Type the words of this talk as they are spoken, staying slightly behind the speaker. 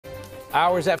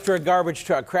Hours after a garbage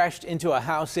truck crashed into a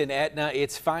house in Etna,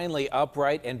 it's finally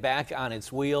upright and back on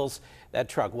its wheels. That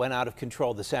truck went out of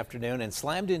control this afternoon and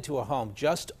slammed into a home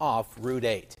just off Route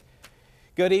 8.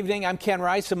 Good evening, I'm Ken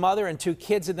Rice. A mother and two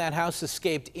kids in that house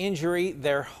escaped injury.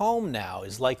 Their home now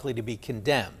is likely to be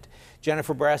condemned.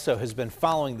 Jennifer Borrasso has been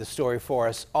following the story for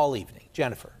us all evening.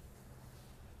 Jennifer.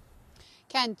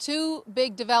 Ken, two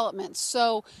big developments.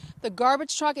 So the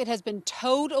garbage truck, it has been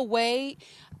towed away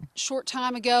short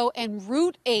time ago, and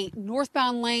Route 8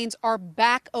 northbound lanes are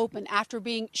back open after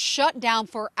being shut down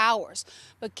for hours.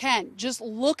 But Ken, just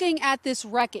looking at this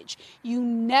wreckage, you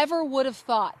never would have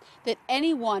thought that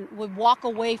anyone would walk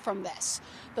away from this.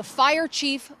 The fire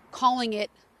chief calling it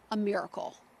a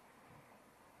miracle.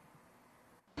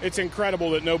 It's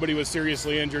incredible that nobody was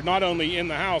seriously injured, not only in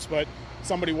the house, but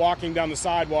somebody walking down the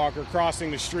sidewalk or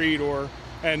crossing the street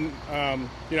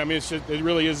it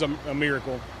really is a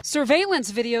miracle.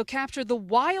 Surveillance video captured the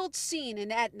wild scene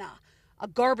in Etna. A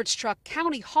garbage truck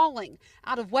county hauling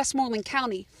out of Westmoreland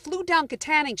County flew down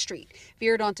Katanning Street,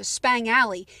 veered onto Spang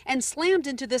Alley, and slammed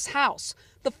into this house.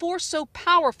 The force so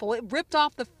powerful it ripped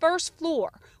off the first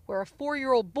floor where a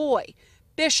 4-year-old boy,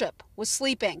 Bishop, was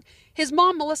sleeping. His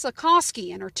mom, Melissa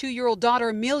Koski, and her 2-year-old daughter,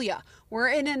 Amelia, were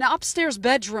in an upstairs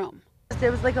bedroom. There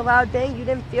was like a loud bang. You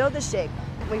didn't feel the shake.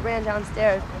 We ran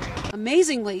downstairs.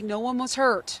 Amazingly, no one was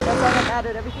hurt. That's all that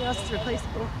mattered. Everything else is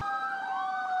replaceable.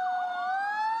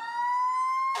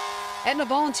 Etna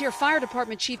Volunteer Fire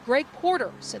Department Chief Greg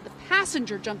Porter said the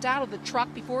passenger jumped out of the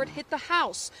truck before it hit the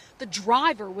house. The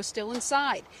driver was still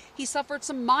inside. He suffered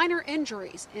some minor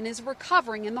injuries and is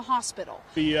recovering in the hospital.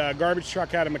 The garbage truck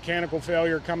had a mechanical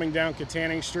failure coming down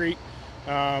Katanning Street,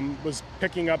 was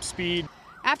picking up speed.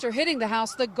 After hitting the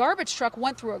house, the garbage truck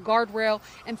went through a guardrail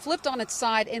and flipped on its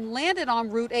side and landed on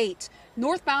Route 8.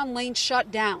 Northbound lanes shut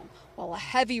down, while a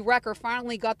heavy wrecker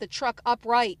finally got the truck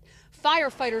upright.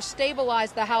 Firefighters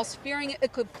stabilized the house, fearing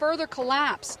it could further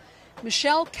collapse.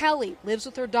 Michelle Kelly lives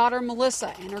with her daughter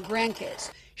Melissa and her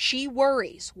grandkids. She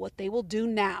worries what they will do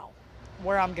now.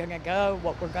 Where I'm going to go,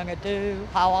 what we're going to do,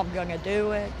 how I'm going to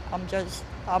do it. I'm just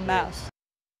a mess.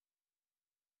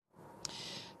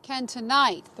 Ken,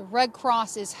 tonight, the Red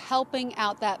Cross is helping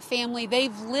out that family.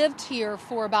 They've lived here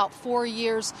for about 4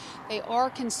 years. They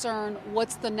are concerned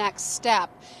what's the next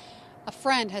step. A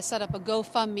friend has set up a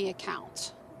GoFundMe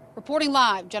account. Reporting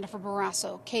live, Jennifer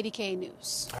Borrasso, KDKA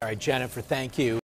News. All right, Jennifer, thank you.